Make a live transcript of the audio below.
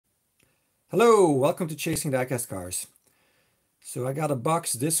Hello, welcome to Chasing Diecast Cars. So I got a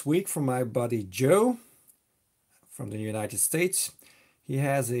box this week from my buddy Joe from the United States. He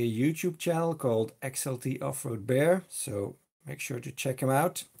has a YouTube channel called xltoffroadbear, so make sure to check him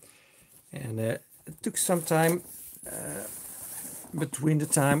out. And it took some time between the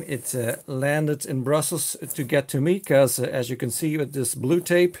time it landed in Brussels to get to me, because as you can see with this blue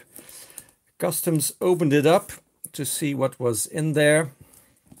tape, Customs opened it up to see what was in there.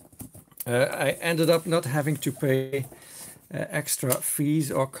 I ended up not having to pay extra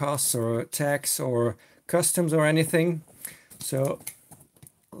fees or costs or tax or customs or anything. So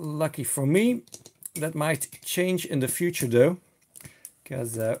lucky for me. That might change in the future though,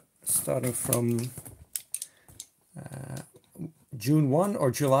 because starting from June 1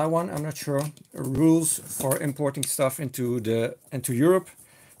 or July 1, I'm not sure, rules for importing stuff into Europe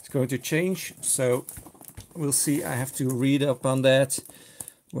is going to change. So we'll see. I have to read up on that,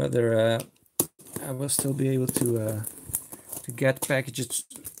 whether I will still be able to get packages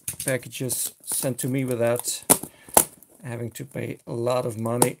sent to me without having to pay a lot of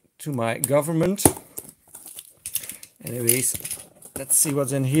money to my government. Anyways, let's see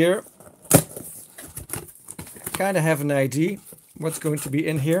what's in here. I kind of have an idea what's going to be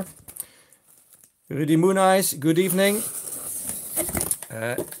in here. Rudy Mooneyes, good evening.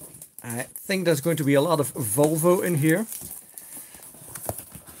 I think there's going to be a lot of Volvo in here.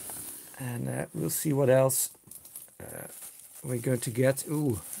 And we'll see what else we're going to get.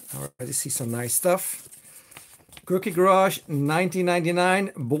 Ooh, I already see some nice stuff. Cookie Garage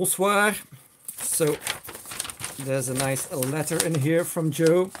 1999, bonsoir. So there's a nice letter in here from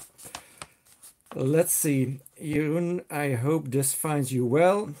Joe. Let's see. Jeroen, I hope this finds you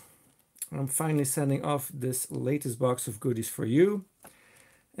well. I'm finally sending off this latest box of goodies for you.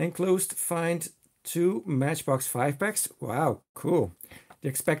 Enclosed find 2 Matchbox 5-packs. Wow, cool. The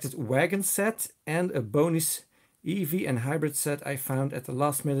expected wagon set and a bonus EV and hybrid set I found at the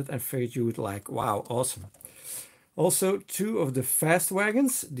last minute and figured you would like. Wow, awesome. Also 2 of the fast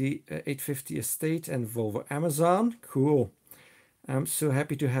wagons, the 850 Estate and Volvo Amazon. Cool. I'm so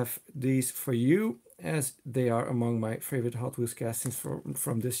happy to have these for you, as they are among my favorite Hot Wheels castings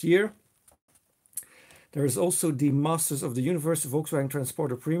from this year. There is also the Masters of the Universe Volkswagen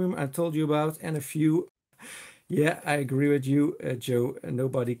Transporter Premium I told you about, and a few. Yeah, I agree with you, Joe.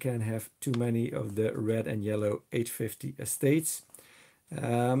 Nobody can have too many of the red and yellow 850 Estates.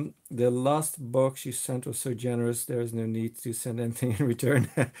 The last box you sent was so generous, there is no need to send anything in return.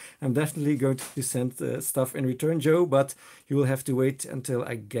 I'm definitely going to send stuff in return, Joe, but you will have to wait until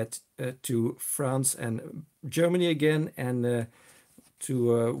I get to France and Germany again, and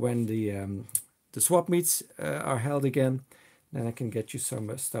to when the swap meets are held again. Then I can get you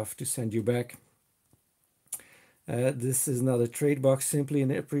some stuff to send you back. This is not a trade box, simply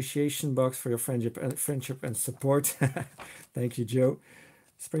an appreciation box for your friendship and support. Thank you, Joe.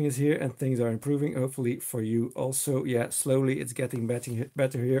 Spring is here and things are improving, hopefully for you also. Yeah, slowly it's getting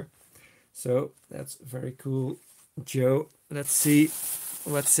better here. So that's very cool, Joe. Let's see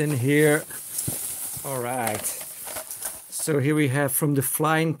what's in here. All right. So here we have from the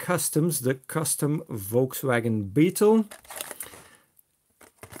Flying Customs, the Custom Volkswagen Beetle.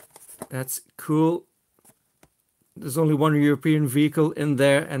 That's cool. There's only one European vehicle in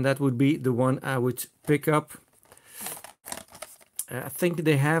there, and that would be the one I would pick up. I think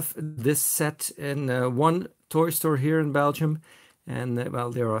they have this set in one toy store here in Belgium, and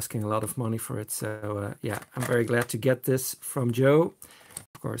well, they're asking a lot of money for it. So yeah, I'm very glad to get this from Joe.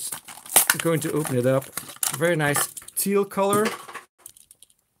 Of course, I'm going to open it up. Very nice teal color.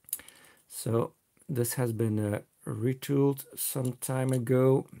 So this has been retooled some time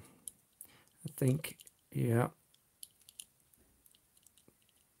ago, I think. Yeah.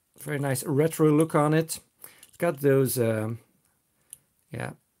 Very nice retro look on it. It's got those,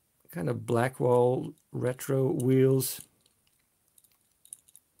 yeah, kind of black wall retro wheels.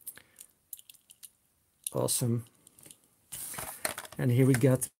 Awesome. And here we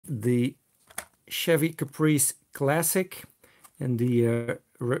got the Chevy Caprice Classic and the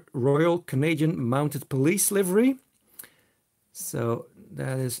Royal Canadian Mounted Police livery. So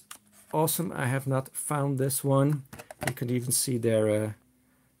that is awesome. I have not found this one. You can even see their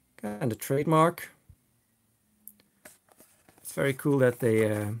kind of trademark. It's very cool that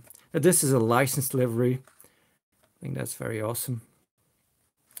they this is a licensed livery. I think that's very awesome.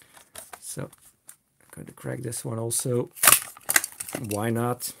 So I'm going to crack this one also. Why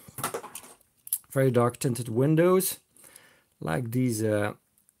not? Very dark tinted windows, like these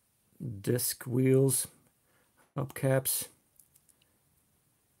disc wheels, hubcaps,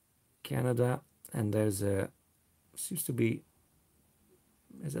 Canada, and there's a seems to be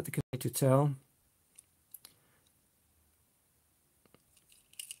Is that the Canadian to tell?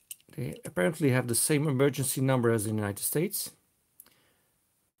 They apparently have the same emergency number as the United States.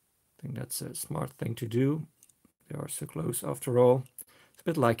 I think that's a smart thing to do. They are so close after all. It's a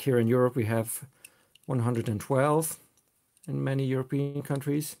bit like here in Europe, we have 112 in many European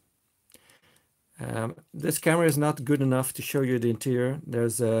countries. This camera is not good enough to show you the interior.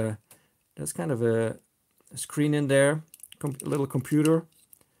 There's kind of a screen in there, a little computer.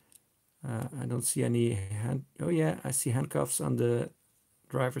 I don't see any oh yeah, I see handcuffs on the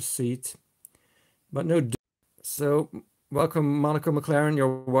driver's seat, but no. So welcome, Monaco McLaren. You're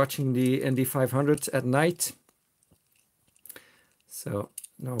watching the Indy 500 at night. So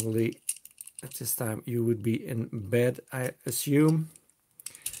normally at this time you would be in bed, I assume.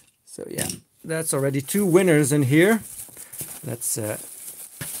 So yeah, that's already 2 winners in here. Let's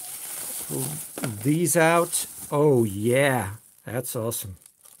pull these out. Oh yeah, that's awesome.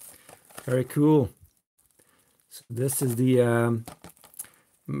 Very cool. So this is the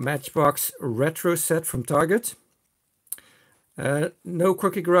Matchbox retro set from Target. No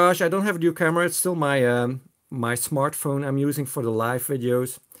quirky garage. I don't have a new camera. It's still my my smartphone I'm using for the live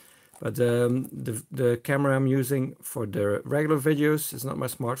videos. But the camera I'm using for the regular videos is not my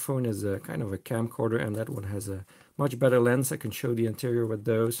smartphone. It's a kind of a camcorder, and that one has a much better lens. I can show the interior with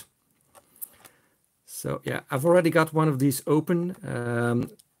those. So yeah, I've already got one of these open.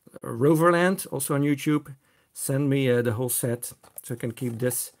 Roverland, also on YouTube, send me the whole set so I can keep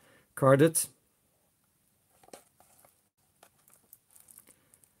this carded.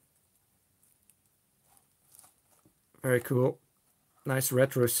 Very cool. Nice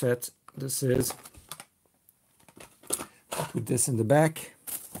retro set this is. I'll put this in the back.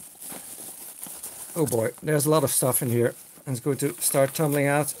 Oh boy, there's a lot of stuff in here. It's going to start tumbling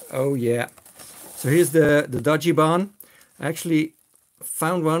out. Oh yeah. So here's the Dodgy Bon. I actually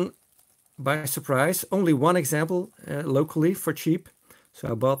found one by surprise. Only one example locally for cheap. So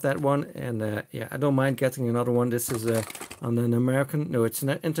I bought that one, and yeah, I don't mind getting another one. This is on an American, no, it's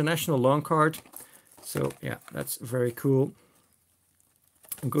an international long card. So yeah, that's very cool.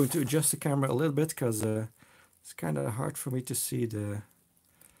 I'm going to adjust the camera a little bit because it's kind of hard for me to see the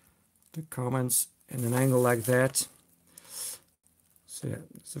comments in an angle like that. So yeah,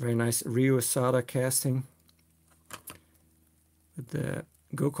 it's a very nice Ryu Asada casting with the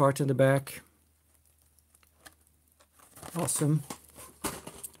go-kart in the back. Awesome.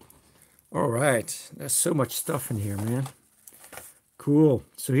 All right, there's so much stuff in here, man. Cool.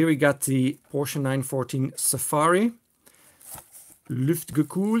 So here we got the Porsche 914 Safari.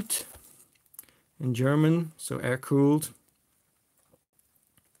 Luftgekühlt in German, so air-cooled.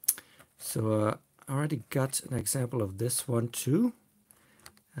 So I already got an example of this one too.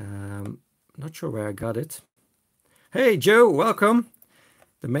 Not sure where I got it. Hey Joe, welcome.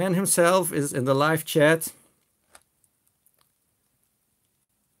 The man himself is in the live chat.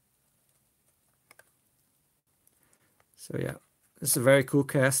 So yeah, this is a very cool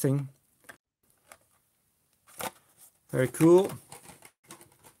casting. Very cool.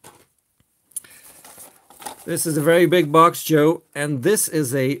 This is a very big box, Joe, and this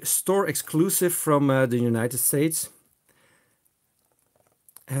is a store exclusive from the United States.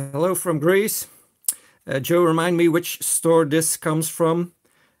 Hello from Greece. Joe, remind me which store this comes from.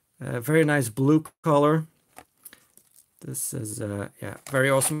 Very nice blue color. This is, yeah,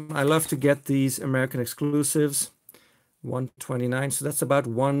 very awesome. I love to get these American exclusives. 129, so that's about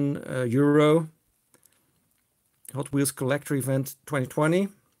 €1. Hot Wheels Collector Event 2020.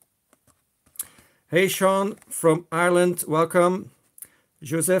 Hey Sean from Ireland, welcome.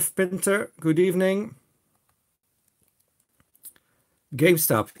 Joseph Pinter, good evening.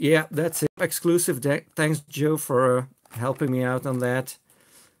 Gamestop, yeah, that's it. Exclusive. Thanks Joe for helping me out on that.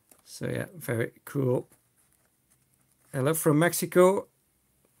 So yeah, very cool. Hello from Mexico.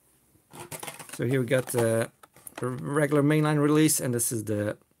 So here we got the regular mainline release, and this is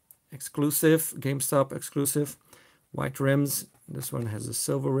the exclusive, Gamestop exclusive. White rims. This one has the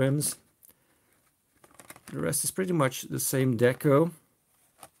silver rims. The rest is pretty much the same deco.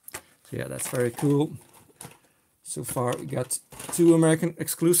 So yeah, that's very cool. So far we got 2 American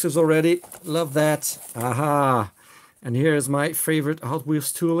exclusives already. Love that. Aha! And here is my favorite Hot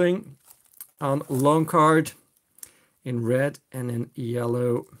Wheels tooling on long card in red and in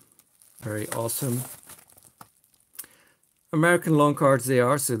yellow. Very awesome. American long cards they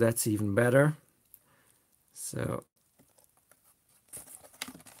are, so that's even better. So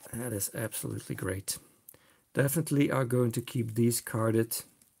that is absolutely great. Definitely are going to keep these carded.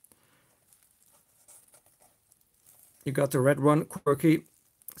 You got the red one, quirky,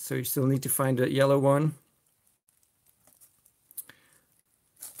 so you still need to find the yellow one.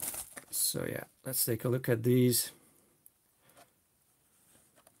 So yeah, let's take a look at these.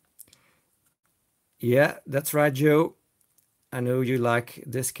 Yeah, that's right, Joe. I know you like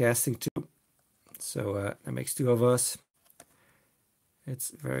this casting too. So that makes two of us. It's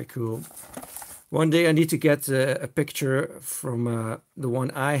very cool. One day I need to get a picture from the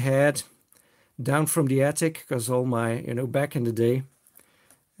one I had down from the attic, because all my, back in the day,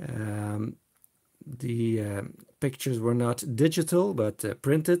 the pictures were not digital but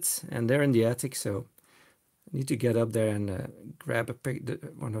printed, and they're in the attic. So I need to get up there and grab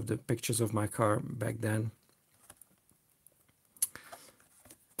one of the pictures of my car back then.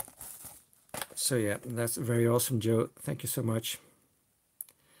 So yeah, that's very awesome, Joe. Thank you so much.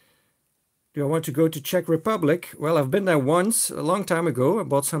 Do I want to go to Czech Republic? Well, I've been there once, a long time ago. I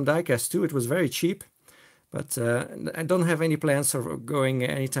bought some diecast too. It was very cheap. But I don't have any plans of going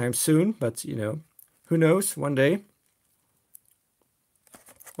anytime soon. But, who knows, one day.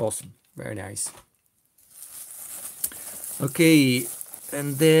 Awesome. Very nice. Okay,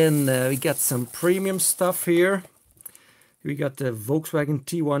 and then we got some premium stuff here. We got the Volkswagen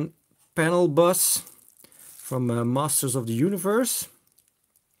T1 panel bus from Masters of the Universe.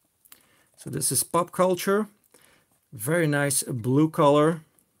 So this is Pop Culture. Very nice blue color.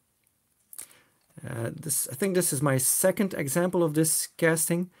 I think this is my second example of this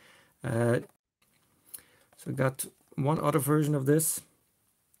casting. So I got one other version of this.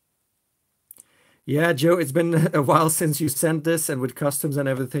 Yeah, Joe, it's been a while since you sent this, and with customs and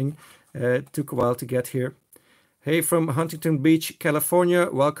everything, it took a while to get here. Hey, from Huntington Beach, California,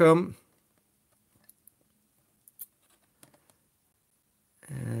 welcome.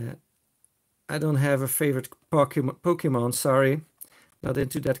 I don't have a favorite Pokemon, sorry. Not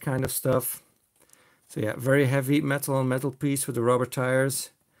into that kind of stuff. So yeah, very heavy metal on metal piece with the rubber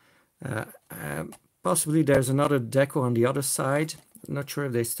tires. Possibly there's another deco on the other side. I'm not sure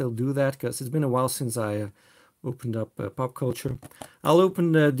if they still do that, because it's been a while since I opened up Pop Culture. I'll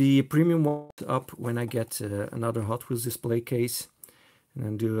open the premium one up when I get another Hot Wheels display case, and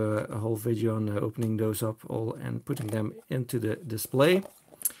then do a whole video on opening those up all and putting them into the display.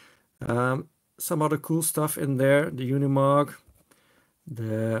 Some other cool stuff in there, the Unimog,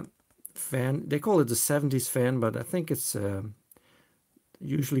 the fan. They call it the 70s fan, but I think it's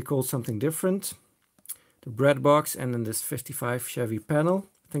usually called something different. The bread box, and then this 55 Chevy panel.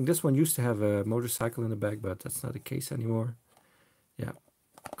 I think this one used to have a motorcycle in the back, but that's not the case anymore. Yeah,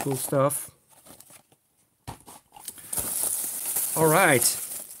 cool stuff. All right,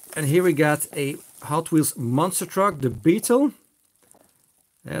 and here we got a Hot Wheels monster truck, the Beetle.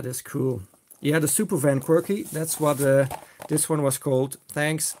 That is cool. Yeah, the super van, Quirky. That's what this one was called.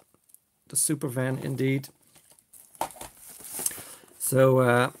 Thanks. The super van, indeed.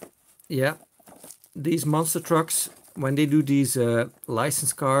 So, yeah, these monster trucks, when they do these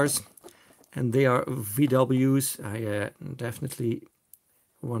licensed cars, and they are VWs, I definitely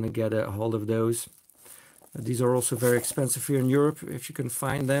want to get a hold of those. These are also very expensive here in Europe, if you can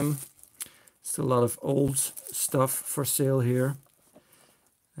find them. Still a lot of old stuff for sale here,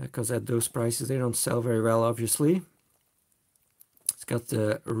 because at those prices they don't sell very well, obviously. It's got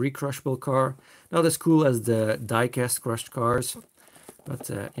the recrushable car, not as cool as the die-cast crushed cars, but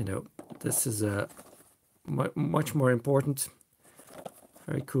this is much more important.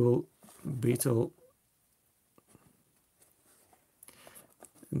 Very cool Beetle.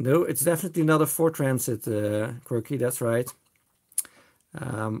 No, it's definitely not a Ford Transit, Quirky, that's right.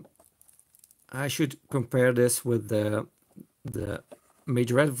 I should compare this with the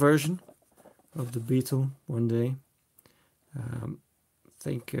majorette version of the Beetle one day. I'm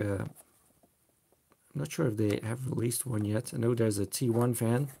not sure if they have released one yet. I know there's a T1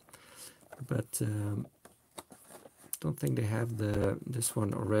 van, but don't think they have this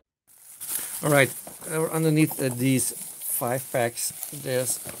one already. All right, underneath these 5 packs,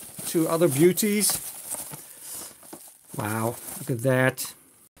 there's 2 other beauties. Wow, look at that.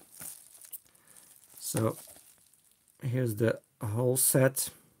 So here's the whole set.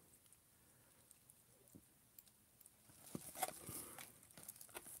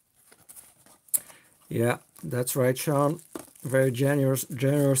 Yeah, that's right, Sean. Very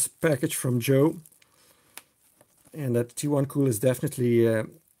generous package from Joe. And that T1 Cool is definitely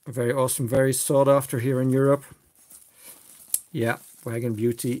very awesome, very sought after here in Europe. Yeah, Wagon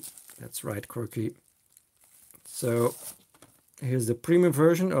Beauty. That's right, Quirky. So here's the premium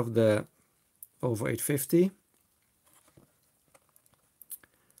version of the Volvo 850. It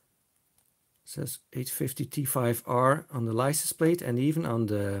says 850 T5R on the license plate and even on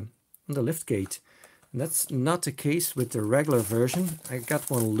the lift gate. And that's not the case with the regular version. I got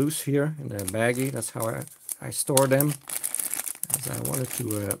one loose here in the baggie. That's how I store them, as I wanted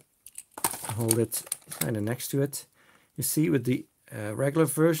to hold it kind of next to it. You see with the regular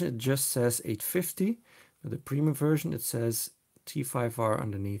version it just says 850. With the premium version it says T5R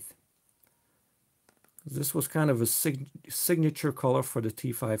underneath. This was kind of a signature color for the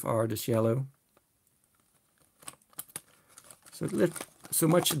T5R, this yellow. So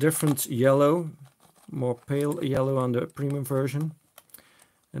much different yellow, more pale yellow on the premium version.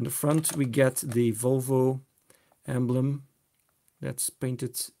 In the front we get the Volvo emblem that's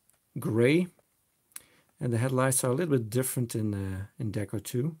painted gray, and the headlights are a little bit different in Deco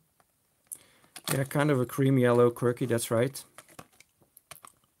too. Yeah, kind of a cream yellow, quirky, that's right.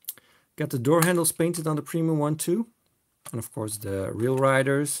 Got the door handles painted on the premium one too, and of course the real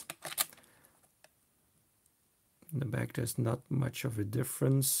riders. In the back there's not much of a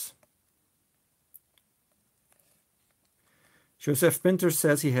difference. Joseph Pinter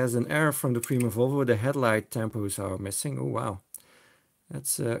says he has an error from the premium Volvo. The headlight tampos are missing. Oh wow,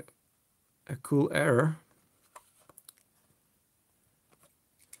 that's a cool error.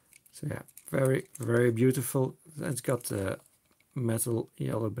 So yeah, very, very beautiful. It's got a metal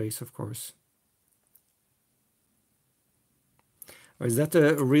yellow base, of course. Or is that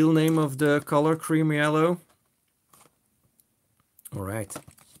the real name of the color, cream yellow? All right.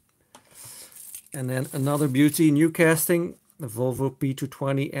 And then another beauty, new casting, the Volvo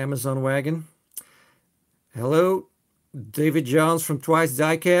P220 Amazon wagon. Hello, David Johns from Twice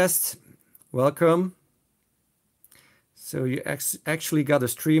Diecast. Welcome. So you actually got a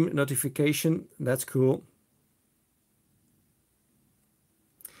stream notification. That's cool.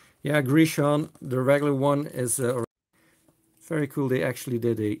 Yeah, I agree, Sean. The regular one is very cool. They actually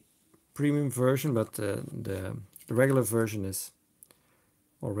did a premium version, but the regular version is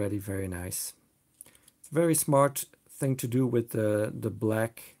already very nice. It's a very smart thing to do with the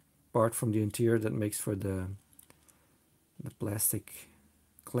black part from the interior that makes for the plastic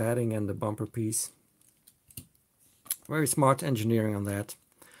cladding and the bumper piece. Very smart engineering on that.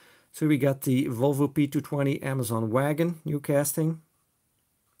 So we got the Volvo P220 Amazon wagon, new casting.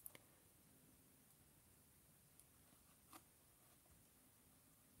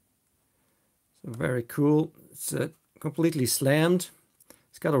 So very cool. It's completely slammed.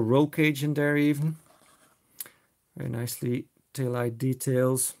 It's got a roll cage in there even. Very nicely taillight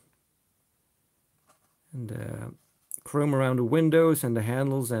details. And chrome around the windows and the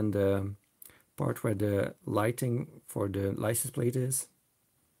handles and the part where the lighting for the license plate is.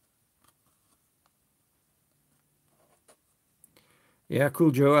 Yeah,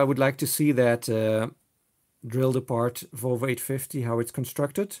 cool, Joe. I would like to see that drilled apart Volvo 850, how it's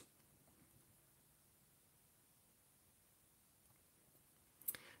constructed.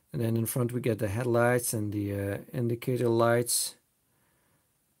 And then in front we get the headlights and the indicator lights,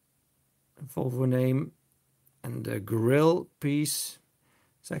 Volvo name, and the grille piece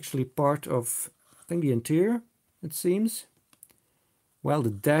is actually part of, I think, the interior, it seems. Well, the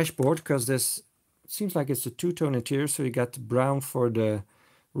dashboard, because this seems like it's a two-tone interior, so you got brown for the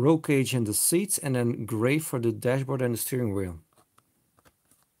roll cage and the seats, and then gray for the dashboard and the steering wheel.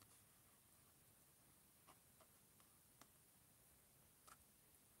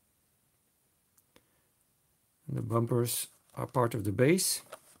 And the bumpers are part of the base.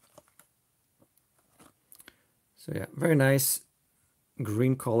 So yeah, very nice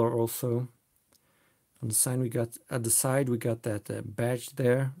green color also. On the side we got, at the side we got that badge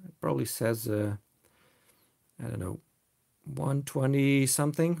there. It probably says I don't know, 120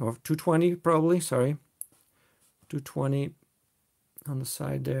 something, or 220 probably, sorry. 220 on the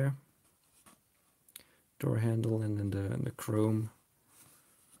side there. Door handle and then the chrome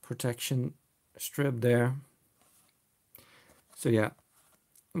protection strip there. So yeah,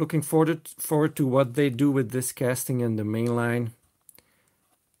 looking forward to what they do with this casting in the mainline.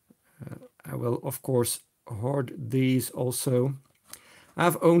 I will of course hoard these also.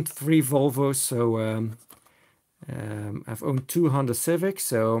 I've owned 3 Volvos, so I've owned 2 Honda Civics,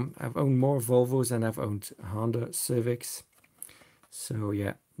 so I've owned more Volvos than I've owned Honda Civics. So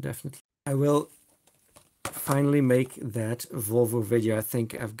yeah, definitely. I will finally make that Volvo video. I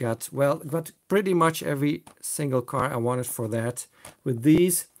think I've got, well, got pretty much every single car I wanted for that with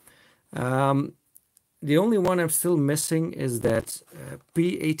these. The only one I'm still missing is that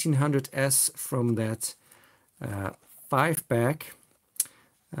P1800S from that 5-pack.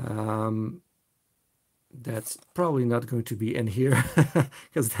 That's probably not going to be in here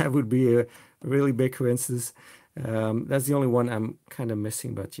because that would be a really big coincidence. That's the only one I'm kind of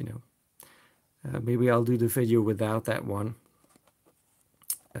missing, but you know, maybe I'll do the video without that one.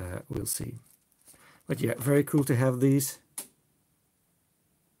 We'll see. But yeah, very cool to have these.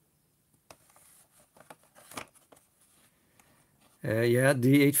 Yeah,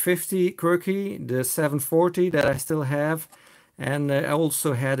 the 850 quirky, the 740 that I still have, and I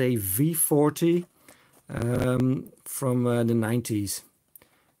also had a V40 from the 90s.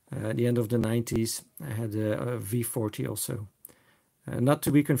 The end of the 90s, I had a V40 also. Not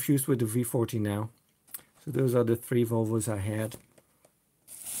to be confused with the V40 now. So those are the 3 Volvos I had.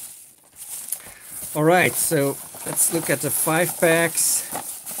 All right, so let's look at the 5-packs.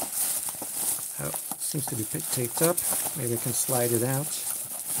 Oh, seems to be taped up. Maybe I can slide it out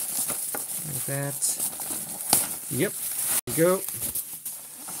like that. Yep, there we go.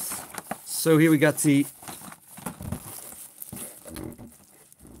 So here we got the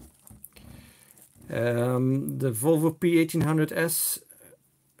Volvo P1800S.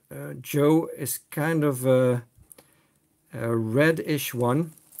 Joe is kind of a reddish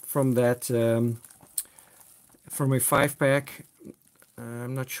one from that from a 5-pack.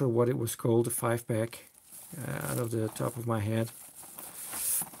 I'm not sure what it was called, a 5-pack, out of the top of my head.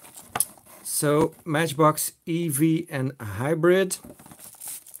 So Matchbox EV and hybrid.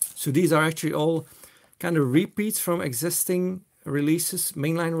 So these are actually all kind of repeats from existing releases,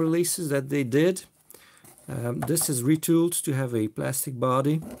 mainline releases that they did. This is retooled to have a plastic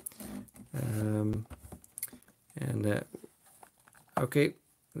body. Okay,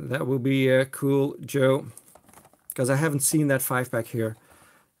 that will be cool, Joe, because I haven't seen that 5-pack here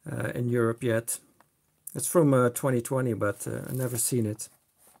in Europe yet. It's from 2020, but I've never seen it.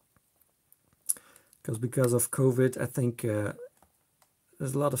 Because of COVID, I think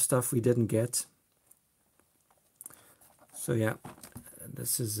there's a lot of stuff we didn't get. So yeah,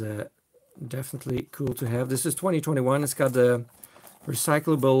 this is definitely cool to have. This is 2021. It's got the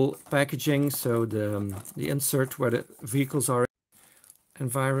recyclable packaging, so the insert where the vehicles are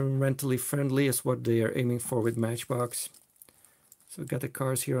environmentally friendly is what they are aiming for with Matchbox. So we've got the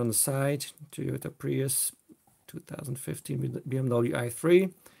cars here on the side: Toyota Prius, 2015 BMW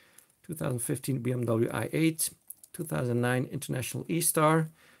i3, 2015 BMW i8, 2009 International E-Star,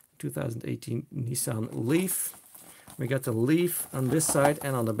 2018 Nissan Leaf. We got the Leaf on this side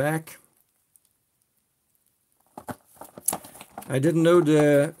and on the back. I didn't know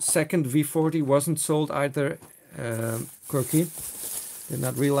the second V40 wasn't sold either, quirky. Did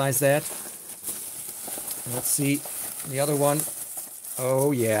not realize that. Let's see the other one.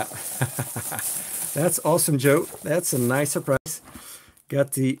 Oh yeah, that's awesome, Joe. That's a nice surprise.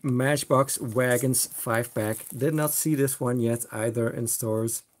 Got the Matchbox Wagons 5-pack. Did not see this one yet either in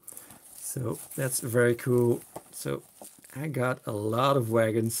stores. So that's very cool. So I got a lot of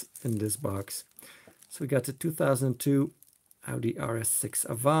wagons in this box. So we got the 2002 Audi RS6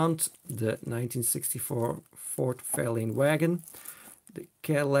 Avant, the 1964 Ford Fairlane wagon, the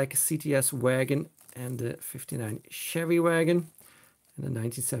Cadillac CTS wagon, and the 59 Chevy wagon, and the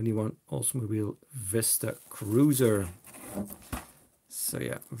 1971 Oldsmobile Vista Cruiser. So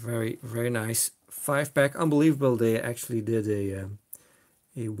yeah, very, very nice 5-pack. Unbelievable they actually did a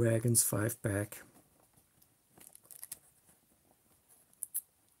wagons 5-pack.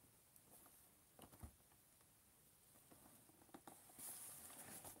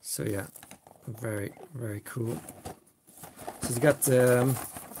 So yeah, very, very cool. So it's got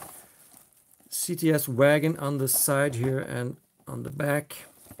CTS wagon on the side here and on the back.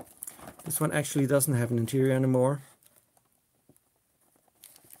 This one actually doesn't have an interior anymore.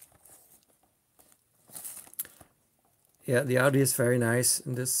 Yeah, the Audi is very nice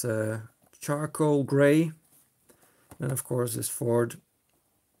in this charcoal gray. And of course this Ford.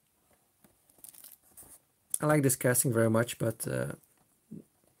 I like this casting very much, but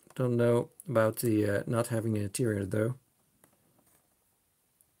don't know about the not having an interior though.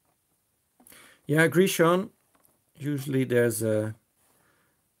 Yeah, I agree, Sean. Usually there's a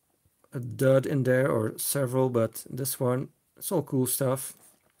dud in there or several, but this one, it's all cool stuff.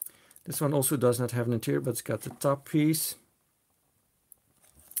 This one also does not have an interior, but it's got the top piece.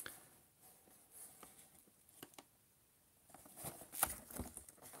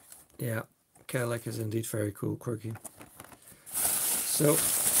 Yeah, Cadillac is indeed very cool, quirky. So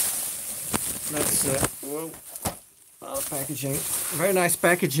let's whoa, packaging, very nice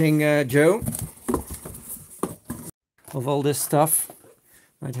packaging, Joe, of all this stuff.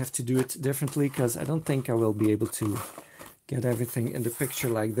 Might have to do it differently because I don't think I will be able to get everything in the picture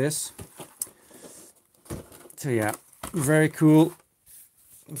like this. So yeah, very cool,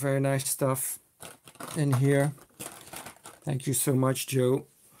 very nice stuff in here. Thank you so much, Joe,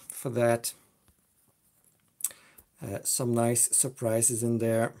 for that. Some nice surprises in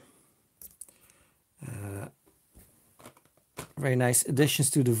there. Very nice additions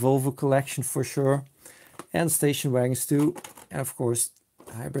to the Volvo collection for sure, and station wagons too, and of course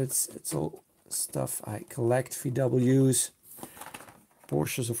hybrids. It's all stuff I collect, VWs,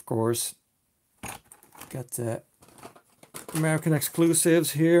 Porsches, of course. Got the American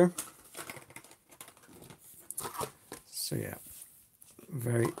exclusives here. So yeah,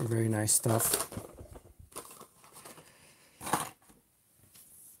 very, very nice stuff.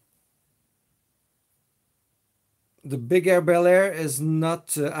 The Big Air Bel Air is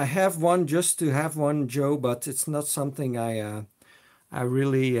not, I have one just to have one, Joe, but it's not something I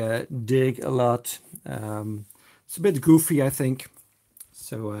really dig a lot. It's a bit goofy, I think.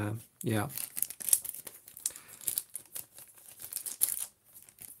 So yeah.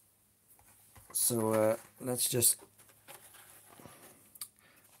 So let's just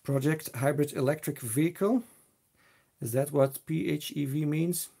Project Hybrid Electric Vehicle. Is that what PHEV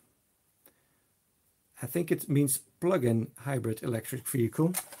means? I think it means plug-in hybrid electric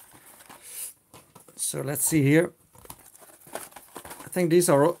vehicle. So let's see here. I think these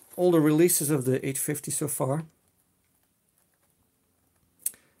are all the releases of the 850 so far.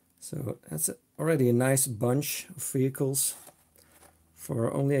 So that's already a nice bunch of vehicles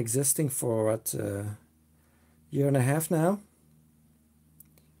for only existing for what, year and a half now.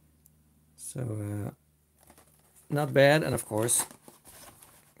 So not bad. And of course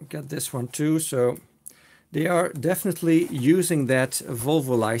got this one too. So they are definitely using that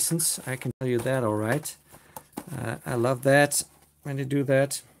Volvo license. I can tell you that, all right. I love that when they do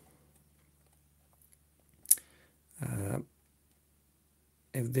that.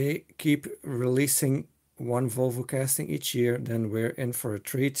 If they keep releasing one Volvo casting each year, then we're in for a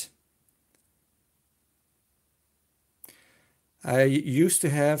treat. I used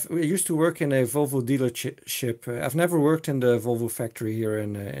to work in a Volvo dealership. I've never worked in the Volvo factory here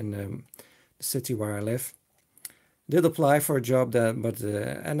in the city where I live. Did apply for a job there, but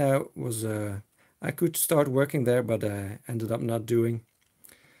and I could start working there, but I ended up not doing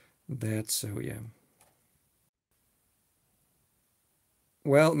that. So yeah.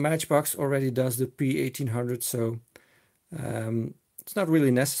 Well, Matchbox already does the P1800, so it's not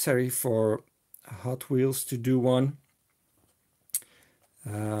really necessary for Hot Wheels to do one.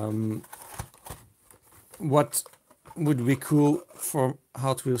 What would be cool for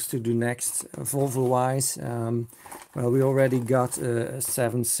Hot Wheels to do next, Volvo-wise? Well, we already got a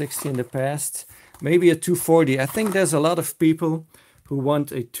 760 in the past, maybe a 240. I think there's a lot of people who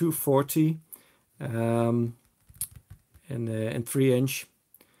want a 240 in 3-inch.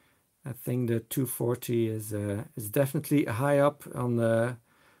 I think the 240 is definitely high up on the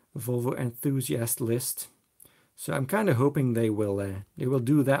Volvo enthusiast list. So I'm kind of hoping they will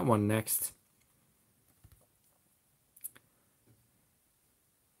do that one next.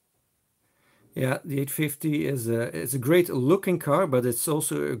 Yeah, the 850 is a great looking car, but it's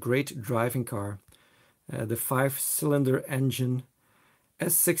also a great driving car. The 5-cylinder engine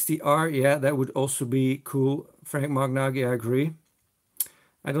S60R, yeah, that would also be cool. Frank Magnagi, I agree.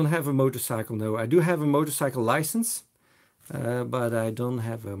 I don't have a motorcycle, no. I do have a motorcycle license, but I don't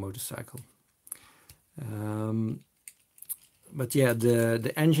have a motorcycle. But yeah,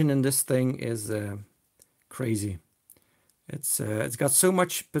 the engine in this thing is crazy. It's got so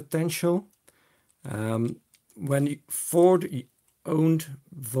much potential. When Ford owned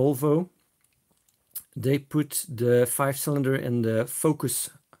Volvo, they put the 5-cylinder in the Focus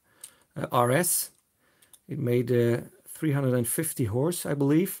RS. It made 350 horse, I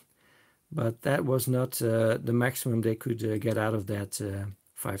believe, but that was not the maximum they could get out of that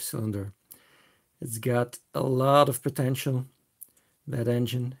 5-cylinder. It's got a lot of potential, that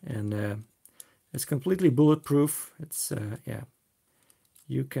engine, and it's completely bulletproof. It's yeah,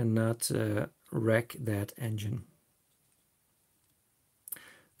 you cannot wreck that engine.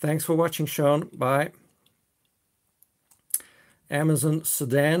 Thanks for watching, Sean. Bye. Amazon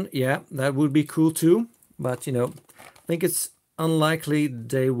sedan, yeah, that would be cool too, but you know, I think it's unlikely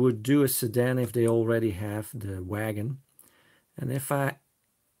they would do a sedan if they already have the wagon. And if I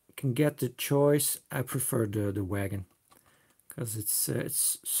can get the choice, I prefer the wagon, because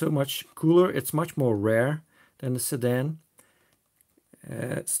it's so much cooler. It's much more rare than the sedan.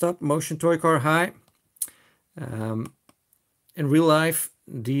 Stop motion toy car, hi. In real life,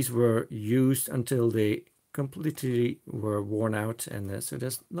 these were used until they completely were worn out, and so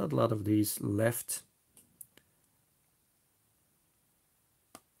there's not a lot of these left.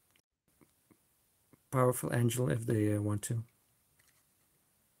 Powerful engine if they want to.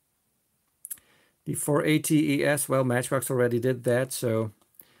 The 480 ES, well, Matchbox already did that, so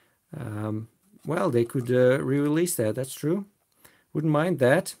well, they could re-release that. That's true. Wouldn't mind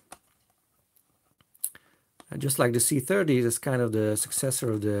that. Just like the C30 is kind of the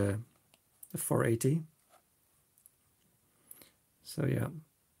successor of the 480. So yeah,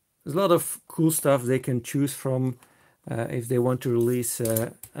 there's a lot of cool stuff they can choose from. if they want to release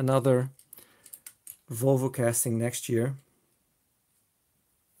another Volvo casting next year.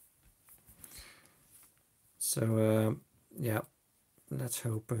 So yeah, let's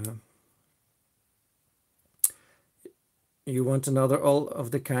hope. You want another all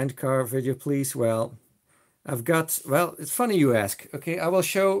of the kind car video, please? Well, I've got, well, it's funny you ask. Okay, I will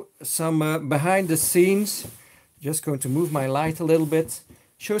show some behind the scenes. Just going to move my light a little bit.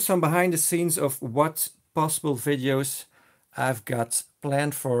 Show some behind the scenes of what possible videos I've got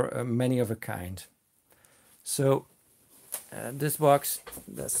planned for many of a kind. So this box,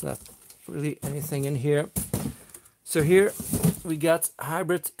 that's not really anything in here. So here we got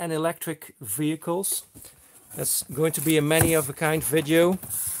hybrid and electric vehicles. That's going to be a many of a kind video.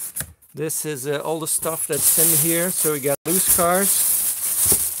 This is all the stuff that's in here. So we got loose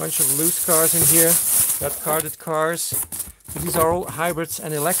cars, bunch of loose cars in here. Got carded cars. These are all hybrids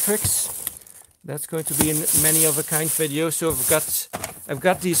and electrics. That's going to be in many of a kind video. So I've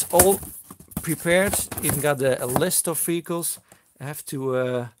got these all prepared. Even got a list of vehicles I have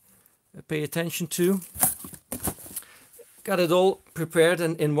to pay attention to. Got it all prepared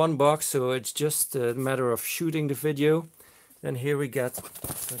in one box, so it's just a matter of shooting the video. Then here we got,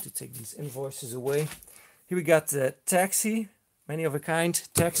 I'm going to take these invoices away. Here we got the taxi, many of a kind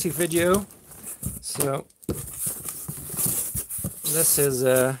taxi video. So this is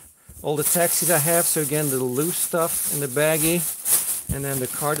all the taxis I have. So again, the loose stuff in the baggie, and then the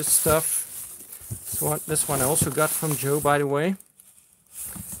carded stuff. This one I also got from Joe, by the way.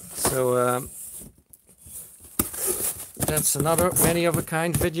 So that's another many of a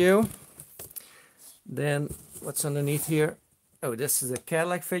kind video. Then what's underneath here? Oh, this is a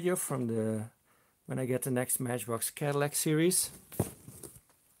Cadillac video from the when I get the next Matchbox Cadillac series.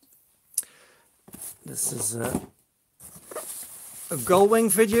 This is a Gullwing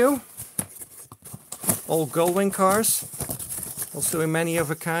video, all Gullwing cars. Also a many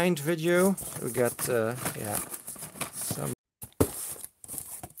of a kind video. We got yeah, some.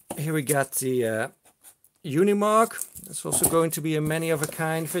 Here we got the Unimog. That's also going to be a many of a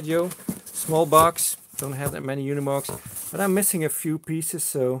kind video. Small box. Don't have that many Unimogs, but I'm missing a few pieces,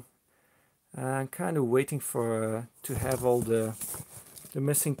 so I'm kind of waiting for to have all the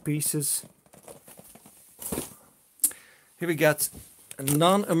missing pieces. Here we got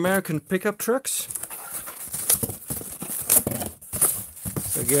non-American pickup trucks.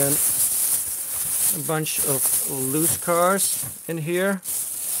 So again, a bunch of loose cars in here,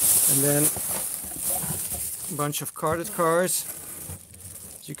 and then a bunch of carded cars.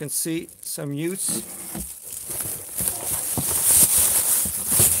 As you can see, some utes.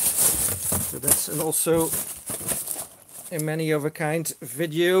 So that's also a many of a kind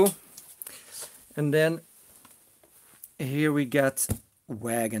video. And then here we got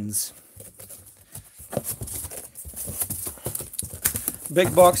wagons.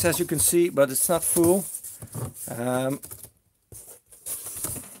 Big box, as you can see, but it's not full.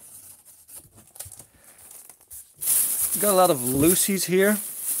 Got a lot of loosies here,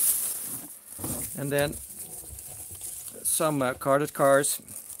 and then some carded cars.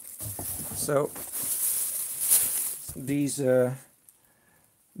 So these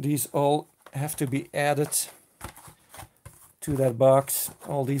all have to be added to that box.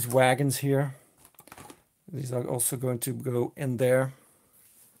 All these wagons here, these are also going to go in there.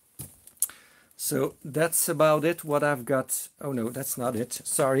 So that's about it, what I've got. Oh no, that's not it,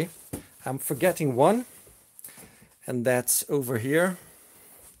 sorry, I'm forgetting one, and that's over here.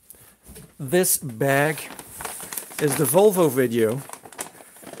 This bag is the Volvo video.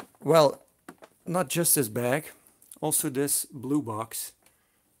 Well, not just this bag, also this blue box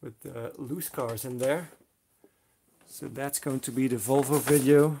with loose cars in there. So that's going to be the Volvo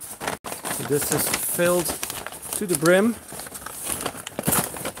video. So this is filled to the brim.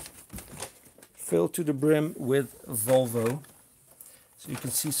 Filled to the brim with Volvo. So you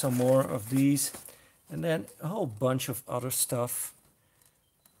can see some more of these. And then a whole bunch of other stuff.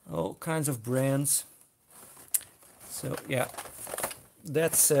 All kinds of brands. So yeah,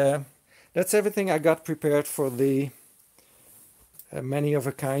 that's everything I got prepared for the many of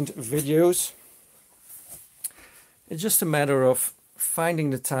a kind videos. It's just a matter of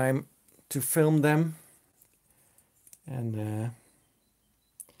finding the time to film them. And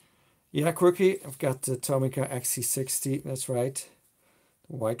yeah, quirky, I've got the Tomica XC60, that's right,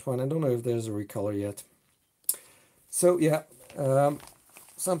 the white one. I don't know if there's a recolor yet. So yeah,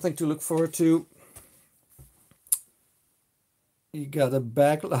 something to look forward to. You got a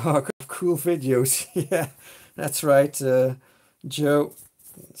backlog of cool videos. Yeah, that's right. Joe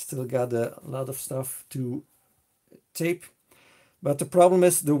still got a lot of stuff to tape, but the problem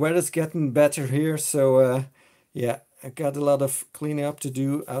is the weather's getting better here. So yeah, I got a lot of cleaning up to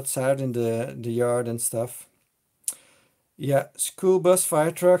do outside in the yard and stuff. Yeah, school bus,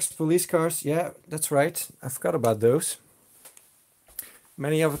 fire trucks, police cars. Yeah, that's right. I forgot about those.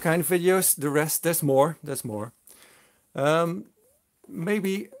 Many of a kind videos. The rest, there's more. There's more.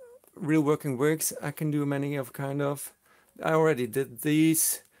 Maybe real working rigs. I can do many of kind of. I already did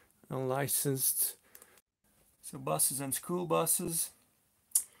these. Unlicensed. So buses and school buses.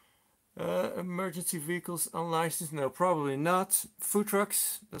 Emergency vehicles unlicensed. No, probably not. Food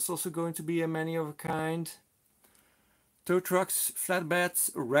trucks. That's also going to be a many of a kind. Tow trucks,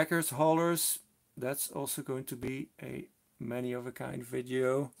 flatbeds, wreckers, haulers. That's also going to be a many of a kind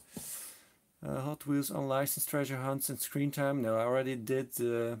video. Hot Wheels unlicensed treasure hunts and screen time. No, I already did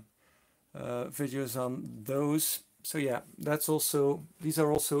videos on those. So yeah, that's also, these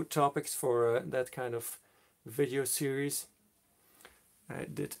are also topics for that kind of video series. I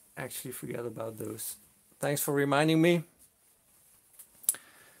did actually forget about those. Thanks for reminding me.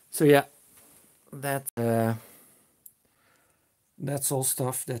 So yeah, that's all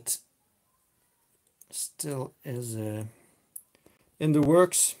stuff that still is in the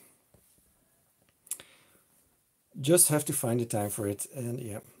works. Just have to find the time for it, and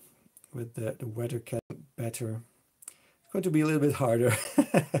yeah, with the weather getting better, it's going to be a little bit harder.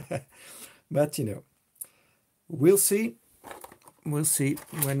 But you know, we'll see. We'll see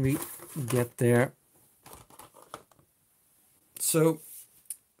when we get there. So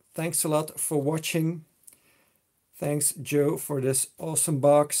thanks a lot for watching. Thanks Joe for this awesome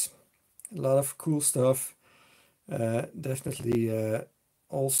box. A lot of cool stuff. Definitely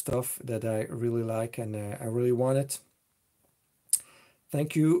all stuff that I really like and I really wanted.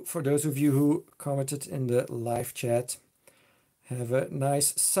 Thank you for those of you who commented in the live chat. Have a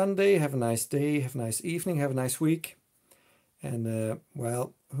nice Sunday, have a nice day, have a nice evening, have a nice week. And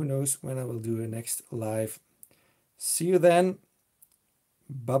well, who knows when I will do a next live. See you then.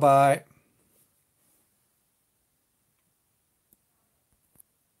 Bye-bye.